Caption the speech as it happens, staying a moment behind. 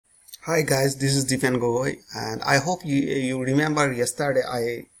Hi guys, this is Dipen Gogoi, and I hope you remember yesterday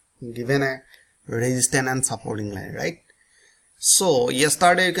I given a resistance and supporting line, right? So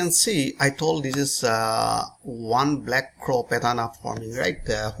yesterday you can see I told this is one black crow pattern are forming, right?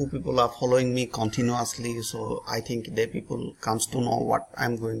 Who people are following me continuously, so I think the people comes to know what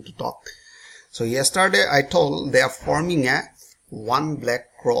I'm going to talk. So yesterday I told they are forming a one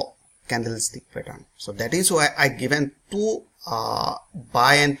black crow candlestick pattern. So that is why I given two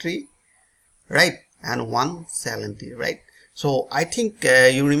buy entry, right, and one sell entry, right? So I think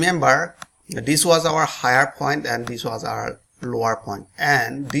you remember this was our higher point and this was our lower point,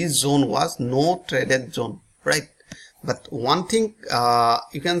 and this zone was no traded zone, right? But one thing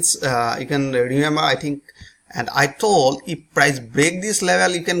you can remember, I think, and I told if price break this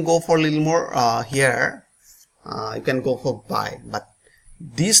level you can go for a little more here, you can go for buy, but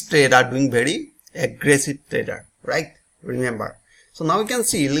these trade are doing very aggressive trader, right? Remember. So now you can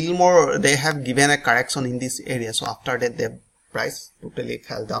see a little more they have given a correction in this area. So after that the price totally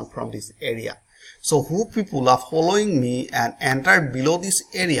fell down from this area. So who people are following me and entered below this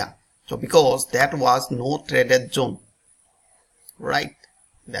area? So because that was no traded zone, right?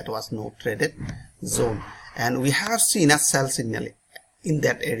 That was no traded zone, and we have seen a sell signal in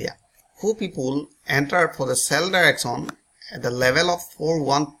that area. Who people entered for the sell direction at the level of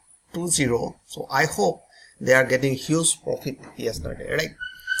 4120. So I hope they are getting huge profit yesterday, right?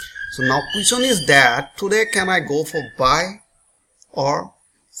 So now question is that today can I go for buy or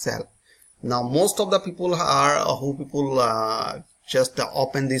sell? Now most of the people are just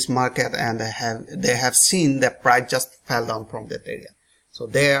open this market and they have seen the price just fell down from that area. So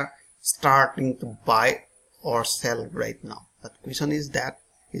they are starting to buy or sell right now. But question is that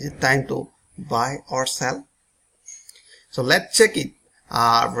is it time to buy or sell? So let's check it.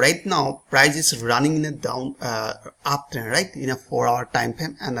 Right now price is running in a down uptrend, right, in a 4-hour time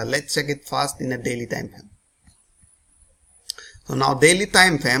frame, and let's check it first in a daily time frame. So now daily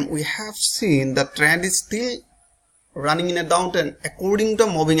time frame we have seen the trend is still running in a downtrend according to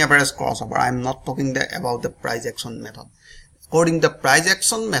moving average crossover. I'm not talking about the price action method. According to the price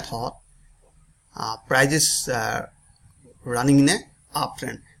action method, price is running in a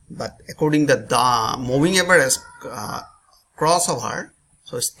uptrend, but according to the moving average crossover,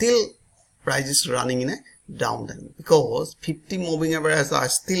 so still price is running in a downtrend because 50 moving averages are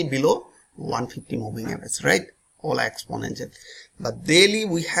still below 150 moving average, right? All exponential. But daily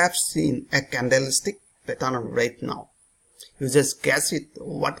we have seen a candlestick pattern right now. You just guess it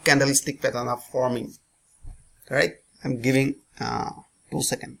what candlestick pattern are forming, right? I'm giving 2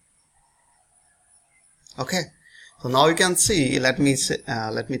 seconds. Okay, so now you can see, let me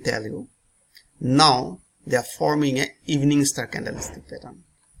tell you, now they are forming a evening star candlestick pattern.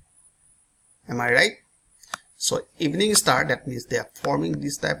 Am I right? So evening star, that means they are forming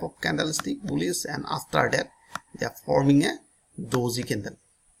this type of candlestick bullish, and after that they are forming a doji candle.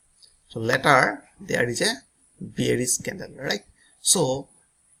 So later there is a bearish candle, right? So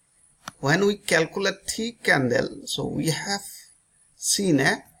when we calculate thick candle, so we have seen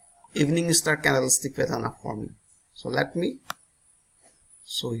a evening star candlestick pattern are forming. So let me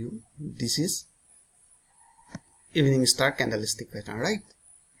show you. This is evening star candlestick pattern, right?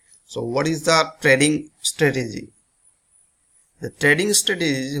 So what is the trading strategy? The trading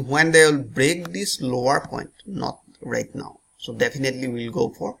strategy is when they will break this lower point, not right now. So definitely we will go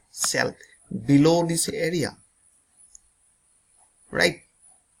for sell below this area, right?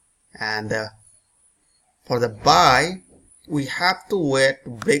 And for the buy, we have to wait to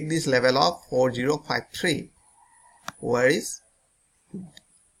break this level of 4053. Where is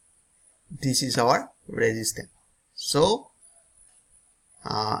this? Is our resistance. So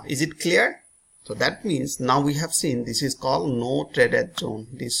is it clear? So that means now we have seen this is called no traded zone.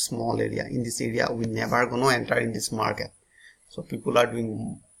 This small area, in this area we never gonna enter in this market. So people are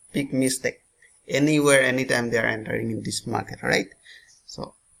doing big mistake anywhere, anytime they are entering in this market, right?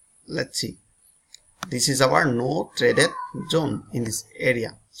 So let's see, this is our no traded zone in this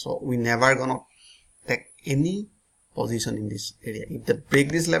area, so we never gonna take any position in this area. If they break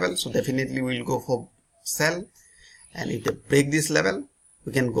this level, so definitely we will go for sell, and if they break this level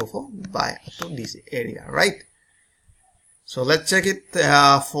we can go for buy up to this area, right? So let's check it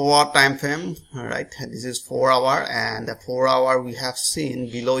 4-hour time frame, right? This is 4-hour, and the 4-hour we have seen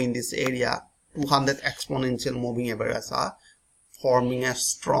below in this area 200 exponential moving averages are forming a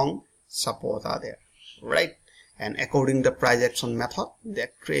strong support are there, right? And according to the price action method, they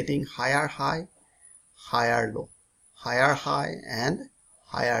are creating higher high, higher low, higher high and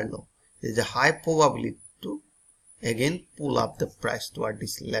higher low. There is a high probability to again pull up the price toward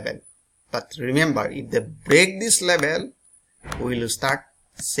this level. But remember, if they break this level, we will start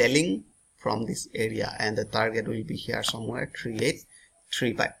selling from this area, and the target will be here somewhere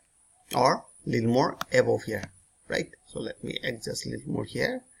 3835 or little more above here, right? So let me adjust a little more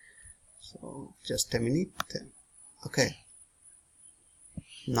here. So just a minute. Okay,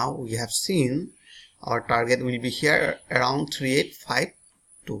 now we have seen our target will be here around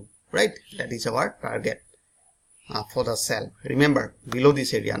 3852, right? That is our target for the sell. Remember, below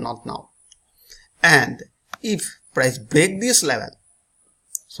this area, not now. And if price break this level,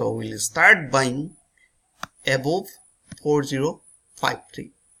 so we'll start buying above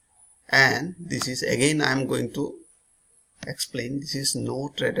 4053. And this is, again, I'm going to explain, this is no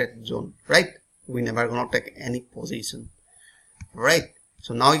traded zone, right? We never gonna take any position, right?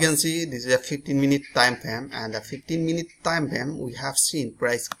 So now you can see this is a 15-minute time frame, and the 15-minute time frame we have seen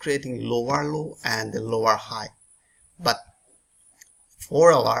price creating lower low and the lower high, but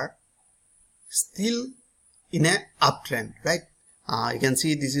 4 hour still in a uptrend, right? You can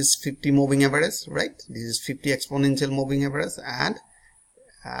see this is 50 moving average, right? This is 50 exponential moving average, and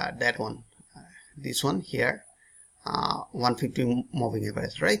that one, this one here, 150 moving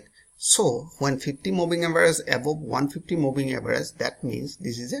average, right? So when 50 moving average above 150 moving average, that means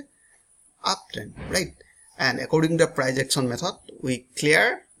this is a uptrend, right? And according to the price action method, we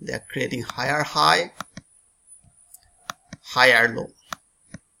clear they are creating higher high, higher low,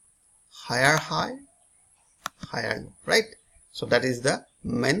 higher high, higher low, right? So that is the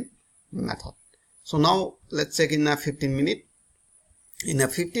main method. So now let's check in a 15-minute. In a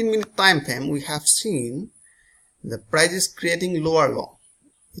 15-minute time frame, we have seen the price is creating lower low.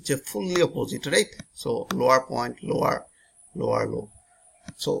 It's a fully opposite, right? So lower point, lower, lower low.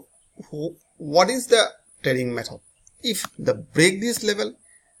 So what is the trading method? If the break this level,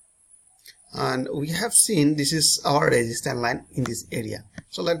 and we have seen this is our resistance line in this area.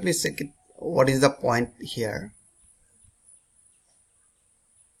 So let me check it. What is the point here?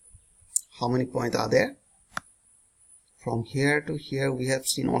 How many points are there? From here to here we have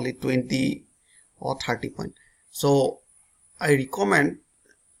seen only 20 or 30 points. So I recommend,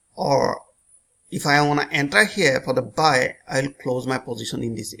 or if I want to enter here for the buy, I'll close my position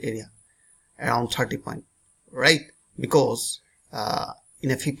in this area around 30 points, right? Because in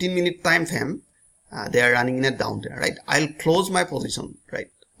a 15-minute time frame, they are running in a downtrend, right? I'll close my position,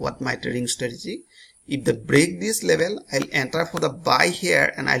 right? What my trading strategy? If they break this level, I'll enter for the buy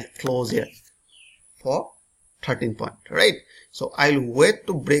here and I'll close here for 13 point, right? So I'll wait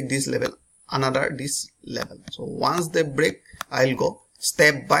to break this level, another this level. So once they break, I'll go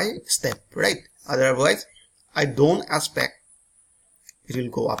step by step, right? Otherwise, I don't expect it will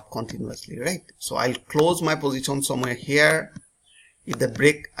go up continuously, right? So I'll close my position somewhere here. If they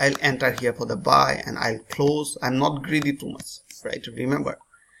break, I'll enter here for the buy and I'll close. I'm not greedy too much, right? Remember,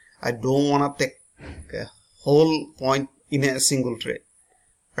 I don't want to take a whole point in a single trade,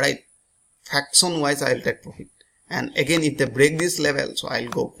 right? Fraction wise, I'll take profit. And again, if they break this level, so I'll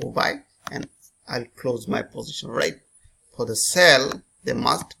go for buy and I'll close my position, right? For the sell, they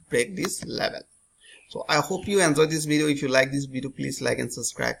must break this level. So I hope you enjoyed this video. If you like this video, please like and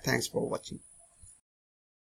subscribe. Thanks for watching.